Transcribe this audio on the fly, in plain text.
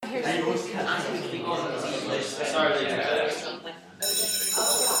It's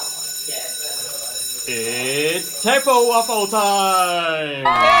Tefl Waffle time!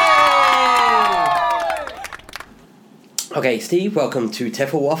 Okay, Steve, welcome to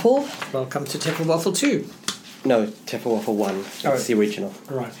Tefl Waffle. Welcome to Tefl Waffle 2. No, Tefl Waffle 1. That's the original.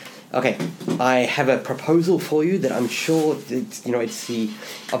 Right. Okay, I have a proposal for you that I'm sure it's the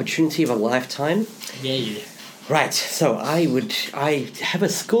opportunity of a lifetime. Yeah. Right, so I have a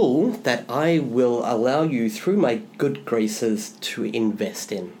school that I will allow you through my good graces to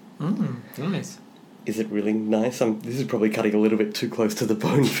invest in. Nice. Is it really nice? This is probably cutting a little bit too close to the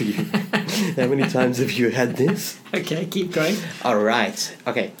bone for you. How many times have you had this? Okay, keep going. All right.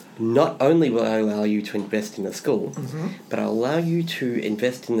 Okay. Not only will I allow you to invest in the school, but I'll allow you to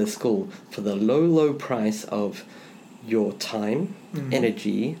invest in the school for the low price of your time,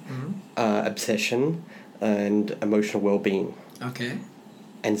 energy, obsession, and emotional well-being. Okay.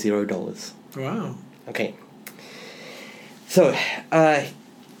 And $0. Wow. Okay. So,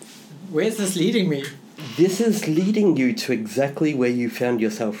 where's this leading me? this is leading you to exactly where you found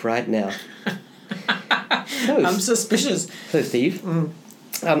yourself right now. I'm suspicious. So, Steve,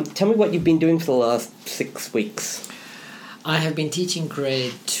 tell me what you've been doing for the last 6 weeks. I have been teaching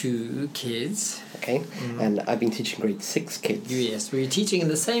grade 2 kids. Okay, and I've been teaching grade 6 kids. Yes, we were teaching in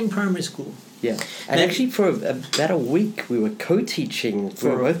the same primary school. Yeah, and actually for about a week we were co-teaching. We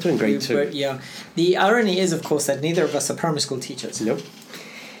were both doing grade 2. Yeah, the irony is, of course, that neither of us are primary school teachers. Nope.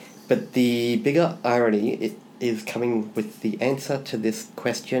 But the bigger irony is coming with the answer to this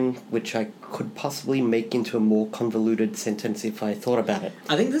question, which I could possibly make into a more convoluted sentence if I thought about it.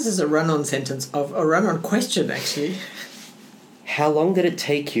 I think this is a run-on sentence of a run-on question, actually. How long did it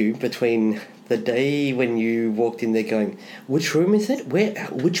take you between the day when you walked in there going, which room is it?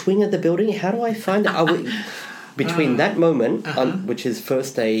 Which wing of the building? How do I find it? Between that moment, which is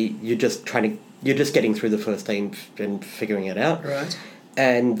first day, you're just getting through the first day and figuring it out. Right.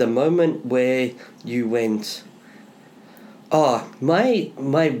 And the moment where you went, oh, my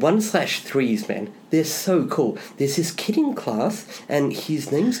 1/3s, man, they're so cool. There's this kid in class, and his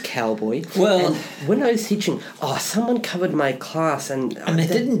name's Cowboy. Well, and when I was teaching, someone covered my class, and they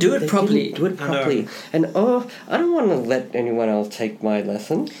didn't do it properly. And I don't want to let anyone else take my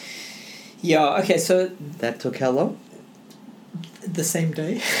lesson. Yeah. Okay. So that took how long? The same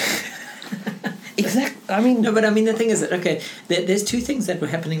day. Exactly. The thing is that, okay, there's two things that were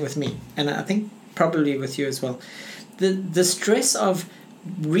happening with me, and I think probably with you as well. The stress of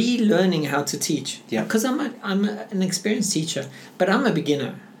relearning how to teach. Yeah. Because I'm an experienced teacher, but I'm a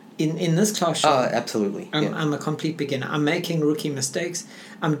beginner in this classroom. Oh, absolutely. I'm a complete beginner. I'm making rookie mistakes.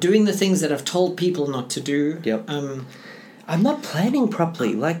 I'm doing the things that I've told people not to do. Yep. I'm not planning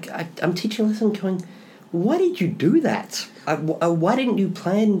properly. I'm teaching a lesson going, why did you do that? Why didn't you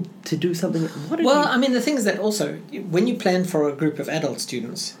plan to do something? The thing is that also, when you plan for a group of adult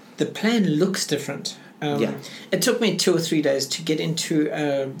students, the plan looks different. It took me 2 or 3 days to get into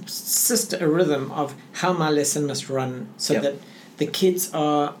a rhythm of how my lesson must run, so that the kids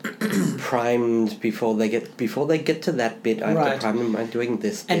are primed before they get to that bit. I have to prime them by doing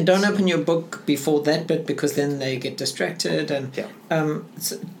this bit. And don't open your book before that bit, because then they get distracted. And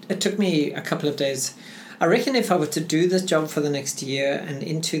so it took me a couple of days. I reckon if I were to do this job for the next year and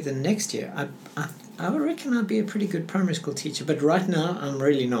into the next year, I would reckon I'd be a pretty good primary school teacher. But right now, I'm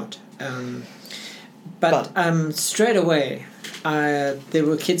really not. But straight away, there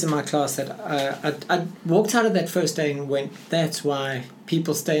were kids in my class that I walked out of that first day and went, that's why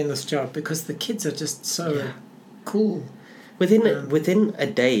people stay in this job, because the kids are just so cool. Within a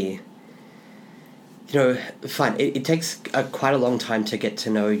day, fine, it takes quite a long time to get to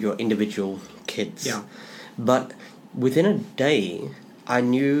know your individual kids. Yeah. But within a day, I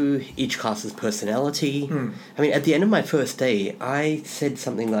knew each class's personality. At the end of my first day, I said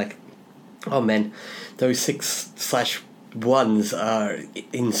something like, oh man, those 6/1s are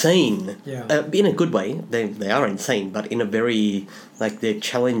insane. Yeah. In a good way. They are insane, but in a very, they're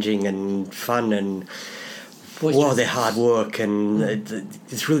challenging and fun and they're hard work, and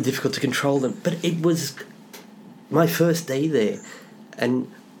it's really difficult to control them. But it was my first day there,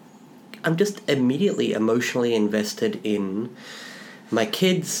 and I'm just immediately emotionally invested in my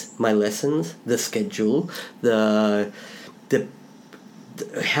kids, my lessons, the schedule, the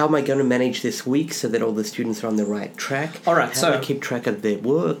how am I going to manage this week so that all the students are on the right track? All right, how do I keep track of their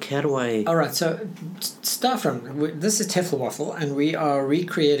work? How do I... All right, so staff room. This is Tefl Waffle, and we are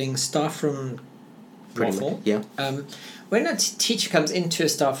recreating staff room waffle. Yeah. When a teacher comes into a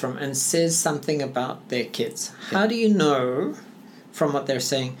staff room and says something about their kids, how do you know, from what they're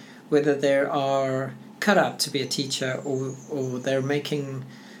saying, whether they are cut out to be a teacher or they're making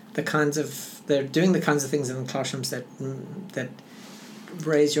they're doing the kinds of things in the classrooms that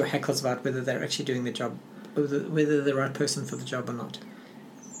raise your hackles about whether they're actually doing the job, whether they're the right person for the job or not.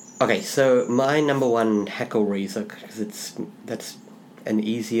 Okay, so my number one heckle raiser, because it's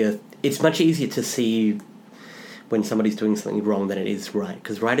much easier to see when somebody's doing something wrong than it is right,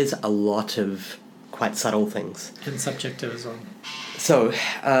 because right is a lot of quite subtle things. And subjective as well. So,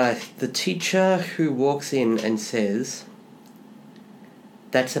 the teacher who walks in and says,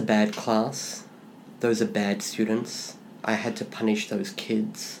 "That's a bad class, those are bad students, I had to punish those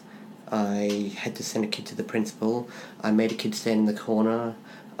kids, I had to send a kid to the principal, I made a kid stand in the corner,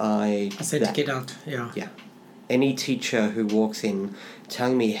 I said to get out, yeah. Yeah. Any teacher who walks in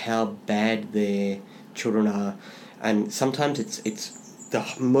telling me how bad their children are, and sometimes it's the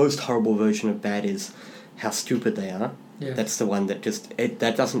most horrible version of bad is how stupid they are. Yeah. That's the one that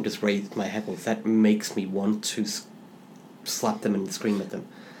that doesn't just raise my hackles, that makes me want to slap them and scream at them.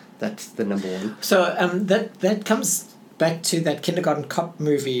 That's the number one. So that comes back to that Kindergarten Cop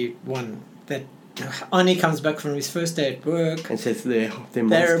movie one, that Arnie comes back from his first day at work and says they're monsters.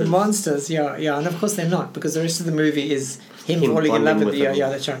 They're monsters, yeah, and of course they're not, because the rest of the movie is him falling in love with the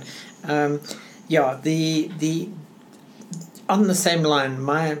that's right. The on the same line,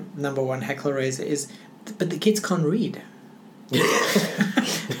 my number one heckle raiser is, but the kids can't read.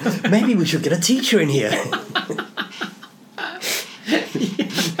 Maybe we should get a teacher in here.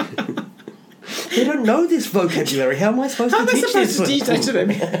 They don't know this vocabulary. How am I supposed to teach that to them?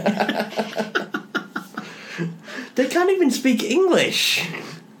 They can't even speak English.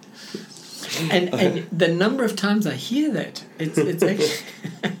 And the number of times I hear that, it's actually...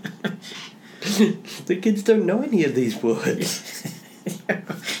 The kids don't know any of these words.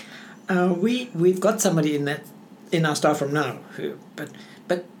 We've got somebody in our staff room now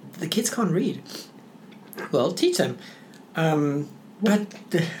but the kids can't read. Well, teach them. But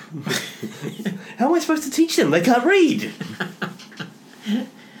how am I supposed to teach them? They can't read.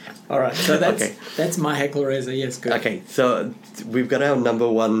 All right, so that's my heckle raiser. Yes, good. Okay, so we've got our number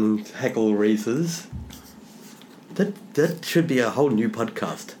one heckle raisers. That should be a whole new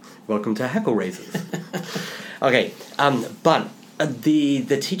podcast. Welcome to Heckle Raisers. Okay, but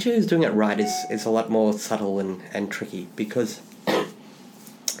the teacher who's doing it right is a lot more subtle and tricky, because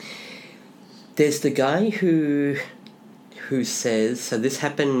there's the guy who says, so this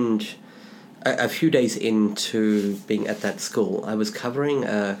happened a few days into being at that school. I was covering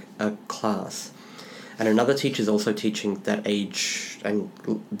a class, and another teacher's also teaching that age and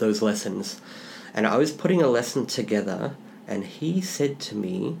those lessons, and I was putting a lesson together, and he said to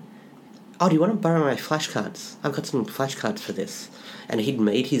me, "Oh, do you want to borrow my flashcards? I've got some flashcards for this." And he'd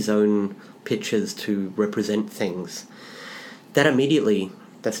made his own pictures to represent things. That immediately,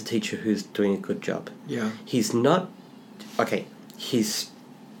 that's a teacher who's doing a good job. Yeah. He's not... Okay, he's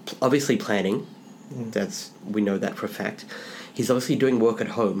obviously planning. We know that for a fact. He's obviously doing work at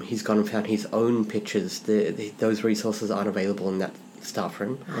home. He's gone and found his own pictures. Those resources aren't available in that staff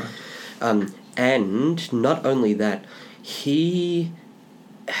room. Right. And not only that, he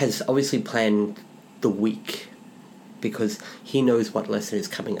has obviously planned the week, because he knows what lesson is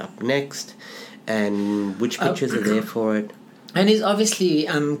coming up next and which pictures are there for it. And he's obviously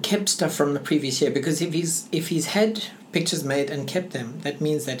kept stuff from the previous year, because if he's had pictures made and kept them, that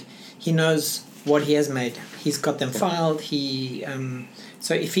means that he knows what he has made. He's got them filed.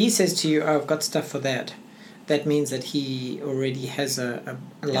 So if he says to you, "Oh, I've got stuff for that," that means that he already has a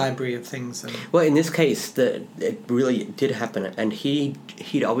library of things. Well, in this case, it really did happen, and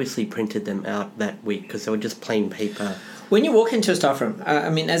he'd obviously printed them out that week, because they were just plain paper. When you walk into a staff room,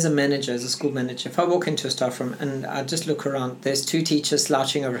 as a manager, as a school manager, if I walk into a staff room and I just look around, there's two teachers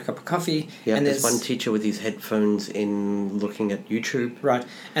slouching over a cup of coffee. Yeah, and there's one teacher with his headphones in looking at YouTube. Right,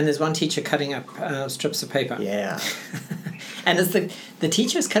 and there's one teacher cutting up strips of paper. Yeah. And it's the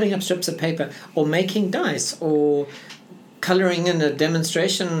teacher's cutting up strips of paper or making dice or colouring in a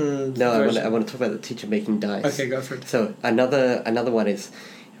demonstration. No, I want to talk about the teacher making dice. Okay, go for it. So another one is,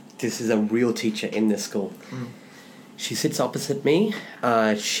 this is a real teacher in this school. She sits opposite me.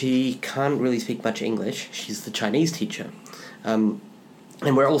 She can't really speak much English. She's the Chinese teacher. And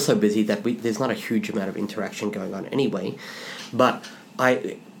we're all so busy that there's not a huge amount of interaction going on anyway. But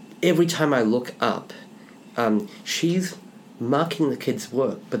every time I look up, she's marking the kids'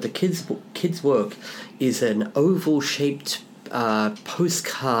 work. But the kids' work is an oval-shaped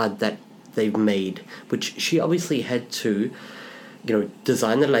postcard that they've made, which she obviously had to,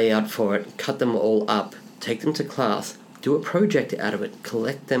 design the layout for it, cut them all up, take them to class, do a project out of it,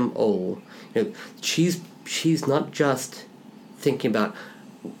 collect them all. She's not just thinking about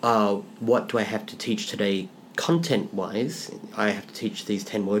what do I have to teach today, content-wise, I have to teach these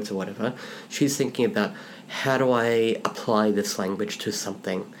 10 words or whatever. She's thinking about, how do I apply this language to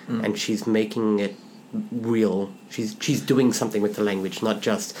something? And she's making it real. She's doing something with the language, not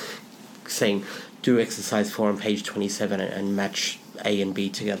just saying, do exercise 4 on page 27 and match A and B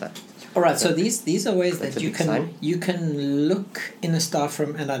together. All right, so these are ways that sign. you can look in a staff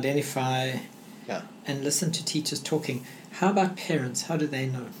room and identify and listen to teachers talking. How about parents? How do they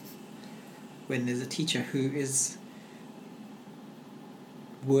know when there's a teacher who is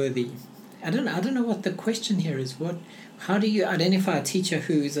worthy? I don't know what the question here is. How do you identify a teacher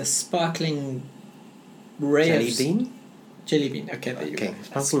who is a sparkling ray Jelly bean? Jelly bean. Okay, there you go.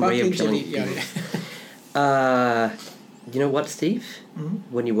 Sparkling ray of jelly bean. You know what, Steve?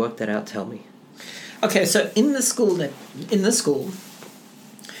 Mm-hmm. When you work that out, tell me. Okay, so in the school,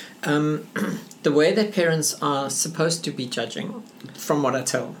 the way that parents are supposed to be judging, from what I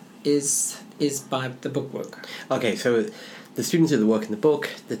tell, is by the bookwork. Okay, so the students do the work in the book.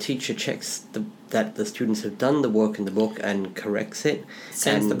 The teacher checks that the students have done the work in the book and corrects it.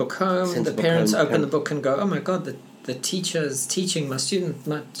 Sends the book home. The parents open the book and go, "Oh my God, the teacher's teaching my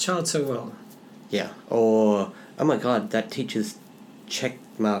child so well." Yeah, or oh my God, that teacher's tick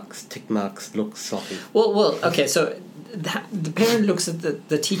marks look sloppy. Well. Okay, so the parent looks at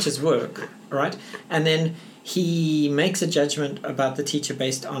the teacher's work, right, and then he makes a judgment about the teacher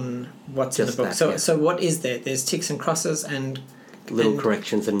based on what's in the book. So what is there? There's ticks and crosses and little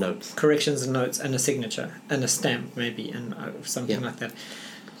corrections and notes. Corrections and notes and a signature and a stamp maybe and something like that.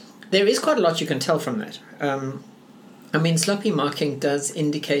 There is quite a lot you can tell from that. I mean, sloppy marking does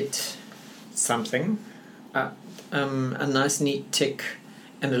indicate something. A nice neat tick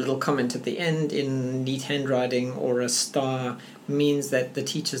and a little comment at the end in neat handwriting or a star means that the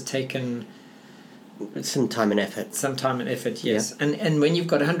teacher's taken some time and effort. Yes. Yeah. And when you've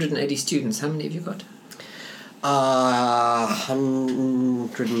got 180 students, how many have you got?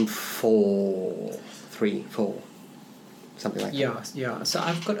 104, 4, something like that. Yeah. So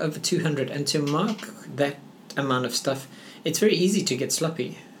I've got over 200, and to mark that amount of stuff, it's very easy to get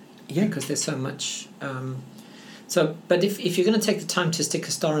sloppy. Yeah, because there's so much. But if you're going to take the time to stick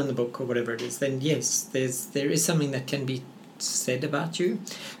a star in the book or whatever it is, then yes, there is something that can be said about you.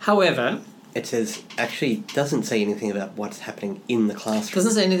 However, it doesn't say anything about what's happening in the classroom. It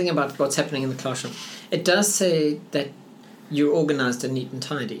doesn't say anything about what's happening in the classroom. It does say that you're organised and neat and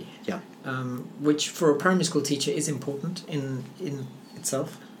tidy. Yeah. Which for a primary school teacher is important in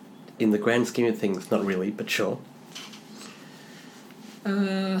itself. In the grand scheme of things, not really, but sure.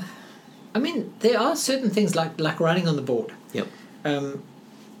 I mean, there are certain things like writing on the board. Yep.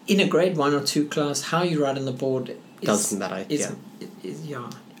 In a grade 1 or 2 class, how you write on the board doesn't matter.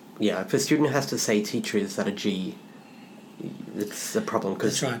 Yeah, if a student has to say teacher is at a G, it's a problem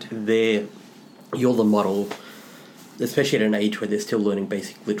because you're the model, especially at an age where they're still learning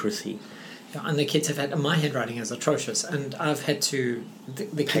basic literacy. Yeah, and the kids have had my handwriting is atrocious, and I've had to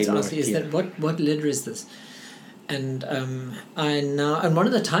the kids ask me, "Is that what letter is this?" And and one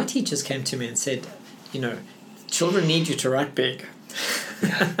of the Thai teachers came to me and said, children need you to write big.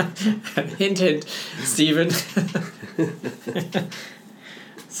 Hint, hint, Stephen.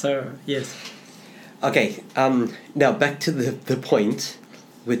 So, yes. Okay, now back to the point,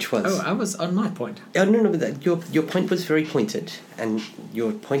 which was... Oh, I was on my point. Oh, no, but your point was very pointed, and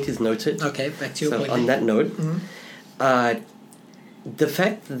your point is noted. Okay, back to your point. So, on that note, the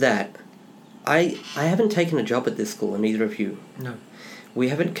fact that I haven't taken a job at this school, and neither of you. No. We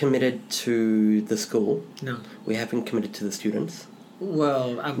haven't committed to the school. No. We haven't committed to the students.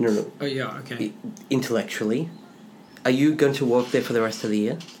 Well, no. Oh, yeah, okay. Intellectually. Are you going to work there for the rest of the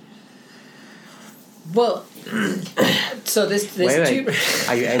year? Well, so there's two...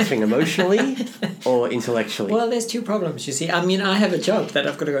 Are you answering emotionally or intellectually? Well, there's two problems, you see. I mean, I have a job that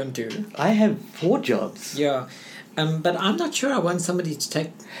I've got to go and do. I have 4 jobs. Yeah. But I'm not sure I want somebody to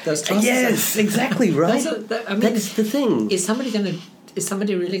take those classes. Yes, exactly, right? That's the thing. Is somebody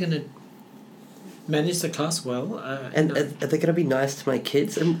really going to manage the class well? And are they going to be nice to my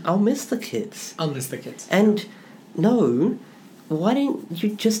kids? And I'll miss the kids. And no, why don't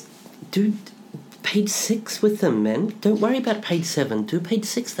you just do page 6 with them, man? Don't worry about page 7. Do page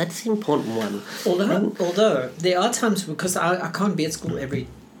 6. That's the important one. Although there are times, because I can't be at school every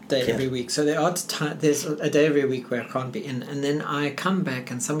day, every week. So there's a day every week where I can't be in. And then I come back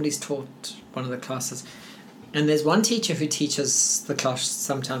and somebody's taught one of the classes. And there's one teacher who teaches the class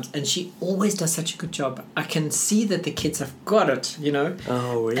sometimes, and she always does such a good job. I can see that the kids have got it,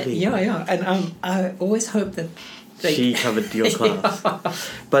 Oh, really? Yeah. And I always hope that she covered your class.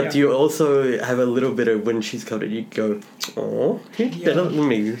 But you also have a little bit of, when she's covered it, you go, oh, she's better than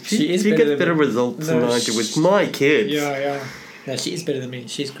me. She gets better results than I do with my kids. Yeah. No, she is better than me.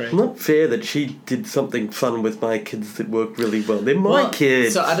 She's great. Not fair that she did something fun with my kids that worked really well. They're my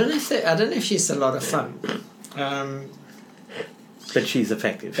kids. So I don't know if she's a lot of fun. But she's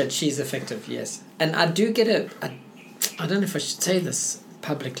effective. Yes. And I do get I don't know if I should say this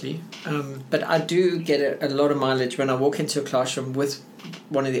publicly, but I do get a lot of mileage when I walk into a classroom with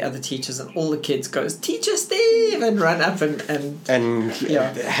one of the other teachers and all the kids goes, Teacher Steve, and run up and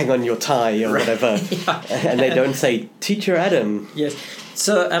hang on your tie or whatever. And they don't say, Teacher Adam. Yes.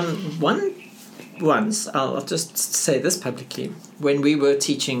 So once, I'll just say this publicly, when we were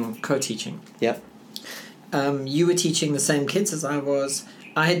co-teaching. Yep. You were teaching the same kids as I was.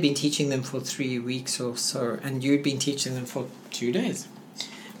 I had been teaching them for 3 weeks or so, and you'd been teaching them for 2 days.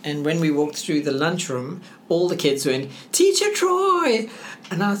 And when we walked through the lunchroom, all the kids went, Teacher Troy!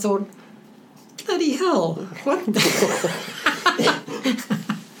 And I thought, bloody hell, what?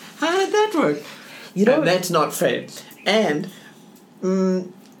 How did that work? That's not fair. And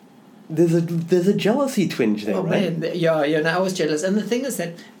there's a jealousy twinge there, right? Man, no, I was jealous. And the thing is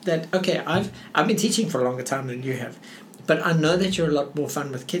that okay, I've been teaching for a longer time than you have, but I know that you're a lot more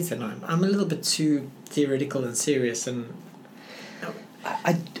fun with kids than I am. I'm a little bit too theoretical and serious, and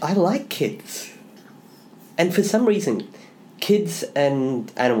I like kids, and for some reason, kids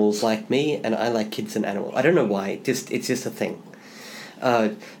and animals like me, and I like kids and animals. I don't know why. It's just a thing.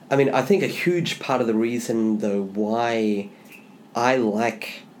 I mean, I think a huge part of the reason, though, why I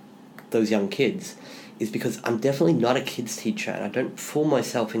like those young kids is because I'm definitely not a kids teacher, and I don't fool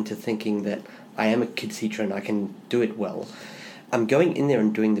myself into thinking that I am a kids teacher and I can do it well. I'm going in there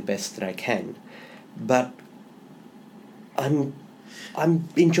and doing the best that I can, but I'm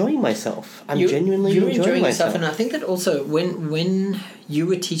enjoying myself. I'm genuinely enjoying myself. And I think that also when you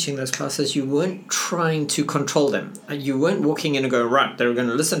were teaching those classes, you weren't trying to control them. You weren't walking in and going, right, they're going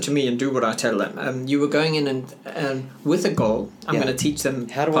to listen to me and do what I tell them. You were going in and with a goal. I'm going to teach them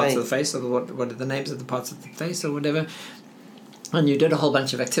parts of the face, or what are the names of the parts of the face or whatever. And you did a whole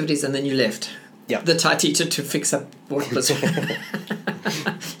bunch of activities and then you left. Yeah. The Thai teacher to fix up what was... the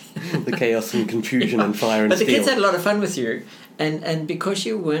chaos and confusion and fire and steel. But the steel. kids had a lot of fun with you. And because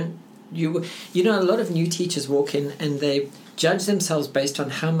you were, a lot of new teachers walk in and they judge themselves based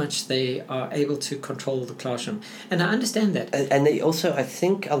on how much they are able to control the classroom. And I understand that. And they also, I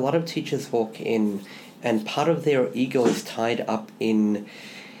think a lot of teachers walk in and part of their ego is tied up in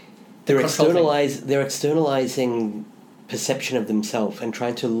they're externalizing perception of themselves and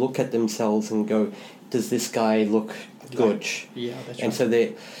trying to look at themselves and go, does this guy look good? Yeah, that's right. And so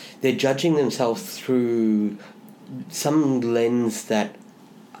they're judging themselves through some lens that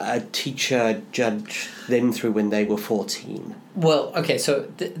a teacher judged them through when they were 14. Well, okay, so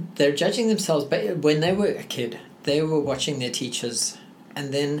they're judging themselves, but when they were a kid, they were watching their teachers,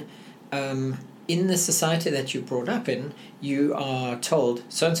 and then in the society that you brought up in, you are told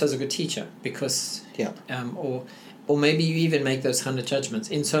so-and-so's a good teacher because, or maybe you even make those kind of judgments.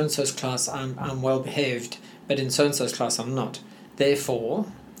 In so-and-so's class, I'm well behaved, but in so-and-so's class, I'm not. Therefore...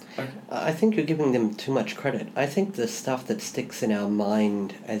 I think you're giving them too much credit. I think the stuff that sticks in our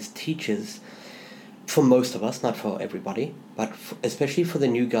mind as teachers, for most of us, not for everybody, but especially for the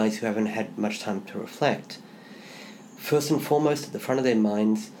new guys who haven't had much time to reflect, first and foremost at the front of their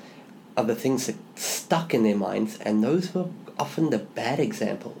minds are the things that stuck in their minds, and those were often the bad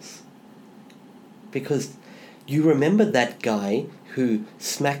examples. Because you remember that guy who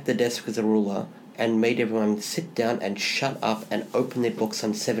smacked the desk with a ruler and made everyone sit down and shut up and open their books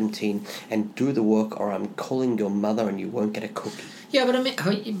on 17 and do the work, or I'm calling your mother and you won't get a cookie. Yeah, but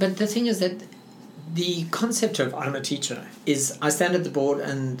the thing is that the concept of I'm a teacher is I stand at the board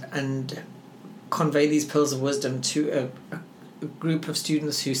and convey these pearls of wisdom to a group of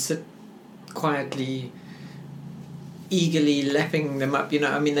students who sit quietly, eagerly lapping them up,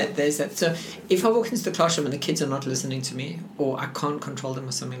 there's that. So if I walk into the classroom and the kids are not listening to me, or I can't control them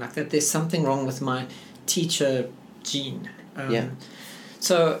or something like that, there's something wrong with my teacher gene.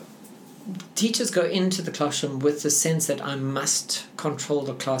 So teachers go into the classroom with the sense that I must control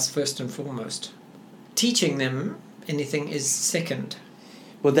the class first and foremost. Teaching them anything is second.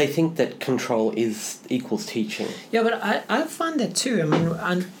 Well, they think that control equals teaching. Yeah, but I find that too. I mean,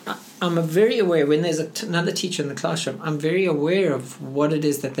 I'm very aware when there's another teacher in the classroom. I'm very aware of what it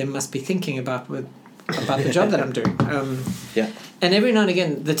is that they must be thinking about the job that I'm doing. And every now and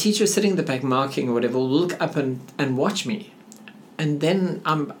again, the teacher is sitting in the back marking or whatever will look up and watch me, and then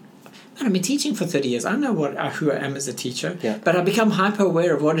I've been teaching for 30 years. I know who I am as a teacher, Yeah. but I become hyper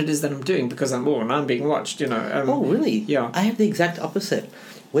aware of what it is that I'm doing because I'm being watched, Oh, really? Yeah. I have the exact opposite.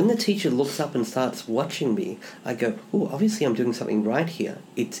 When the teacher looks up and starts watching me, I go, oh, obviously I'm doing something right here.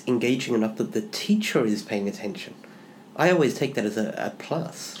 It's engaging enough that the teacher is paying attention. I always take that as a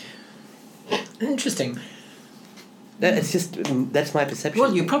plus. Interesting. That's my perception.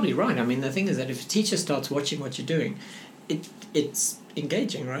 Well, you're probably right. I mean, the thing is that if a teacher starts watching what you're doing, it's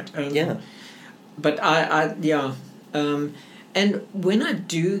engaging, right? Yeah. But and when I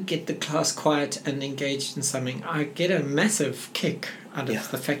do get the class quiet and engaged in something, I get a massive kick out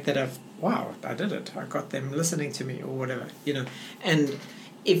of the fact that I did it. I got them listening to me or whatever, And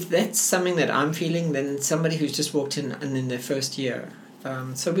if that's something that I'm feeling, then somebody who's just walked in and in their first year.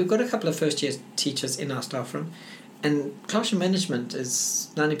 So we've got a couple of first year teachers in our staff room, and classroom management is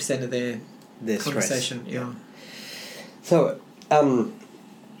 90% of their conversation. Stress. Yeah. So,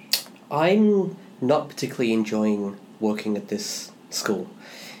 I'm not particularly enjoying working at this school.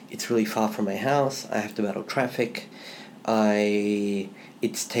 It's really far from my house. I have to battle traffic.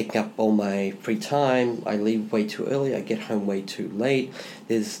 It's taking up all my free time. I leave way too early. I get home way too late.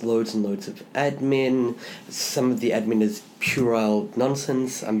 There's loads and loads of admin. Some of the admin is puerile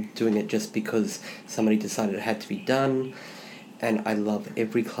nonsense. I'm doing it just because somebody decided it had to be done. And I love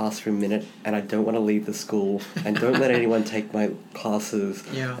every classroom minute, and I don't want to leave the school, and don't let anyone take my classes.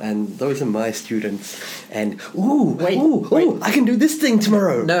 Yeah. And those are my students. And Wait. I can do this thing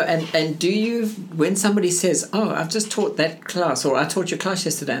tomorrow. No, and do you, when somebody says, oh, I've just taught that class, or I taught your class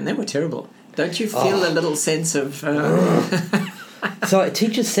yesterday and they were terrible, don't you feel a little sense of... So a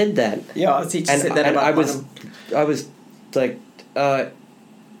teacher said that. Yeah, a teacher said that about I was like,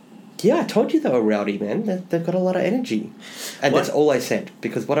 yeah, I told you they were rowdy, man. They've got a lot of energy. And that's all I said,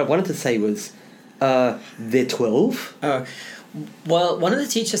 because what I wanted to say was, they're 12. Well, one of the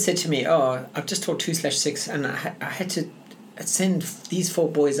teachers said to me, I've just taught 2/6, and I had to send these 4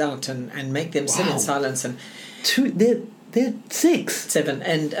 boys out and make them sit in silence. And They're 6. 7.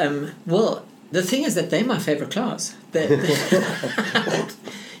 And, well, the thing is that they're my favourite class.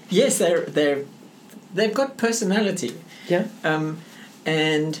 Yes, they've got personality. Yeah.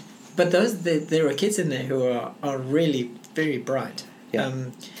 But there are kids in there who are really very bright. Yeah.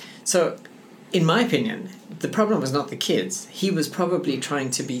 So, in my opinion, the problem was not the kids. He was probably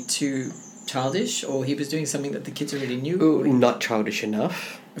trying to be too childish, or he was doing something that the kids already knew. Ooh, not childish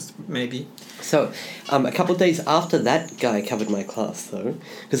enough. Maybe. So, a couple of days after that guy covered my class, though,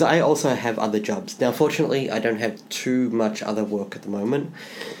 because I also have other jobs. Now, fortunately, I don't have too much other work at the moment,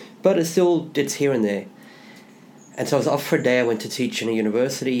 but it's here and there. And so I was off for a day. I went to teach in a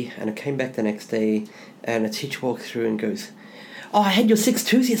university, and I came back the next day, and a teacher walked through and goes, "Oh, I had your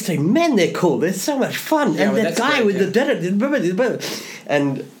 6-2s yesterday. Man, they're cool. They're so much fun." Yeah, and well, that guy great, with the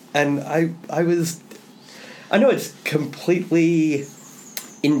and I was, I know it's completely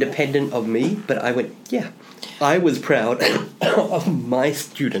independent of me, but I went, yeah, I was proud of my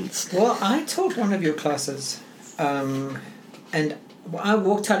students. Well, I taught one of your classes, and I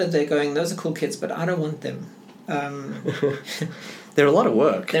walked out of there going, "Those are cool kids, but I don't want them." They're a lot of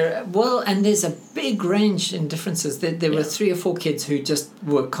work. And there's a big range in differences. There were 3 or 4 kids who just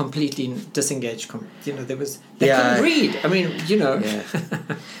were completely disengaged. They couldn't read. I mean, Yeah.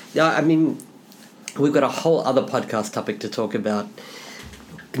 Yeah, I mean, we've got a whole other podcast topic to talk about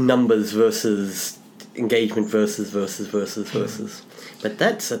numbers versus engagement versus. But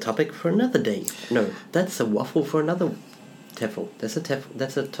that's a topic for another day. No, that's a waffle for another teffel. That's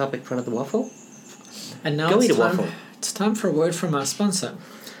a topic for another waffle. And now it's time for a word from our sponsor.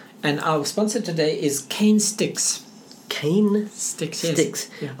 And our sponsor today is Cane Sticks. Cane Sticks, Sticks.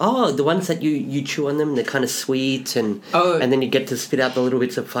 Yeah. Oh, the ones that you chew on them, they're kind of sweet, and then you get to spit out the little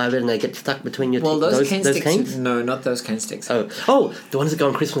bits of fibre and they get stuck between your teeth. Well, those cane sticks... canes? No, not those cane sticks. Oh, the ones that go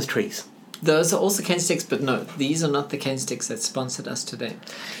on Christmas trees. Those are also cane sticks, but no, these are not the cane sticks that sponsored us today.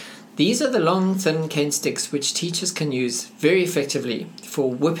 These are the long, thin cane sticks which teachers can use very effectively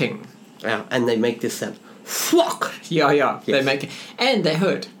for whipping. Yeah, and they make this sound. Flock! Yeah. Yes. They make it, and they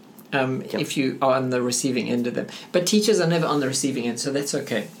hurt if you are on the receiving end of them. But teachers are never on the receiving end, so that's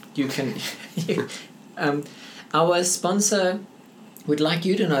okay. You can. Our sponsor would like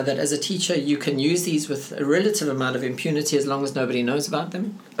you to know that as a teacher, you can use these with a relative amount of impunity as long as nobody knows about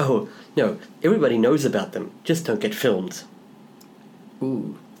them. Oh, no. Everybody knows about them. Just don't get filmed.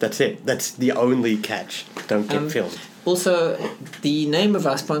 Ooh. That's it. That's the only catch. Don't get filmed. Also, the name of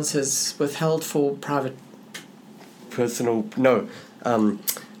our sponsor is withheld for private... Personal... No.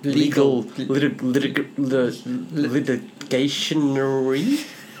 Legal... Litigationary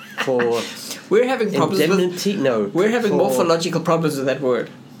for... We're having problems indemnity? No. We're having morphological problems with that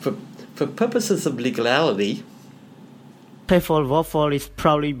word. For purposes of legality, TEFL Waffle is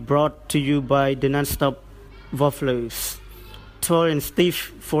proudly brought to you by the Nonstop Wafflers. Tor and Steve,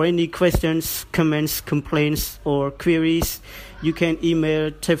 for any questions, comments, complaints, or queries, you can email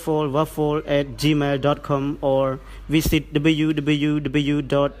teflwaffle@gmail.com or visit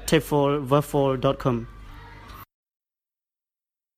www.teflwaffle.com.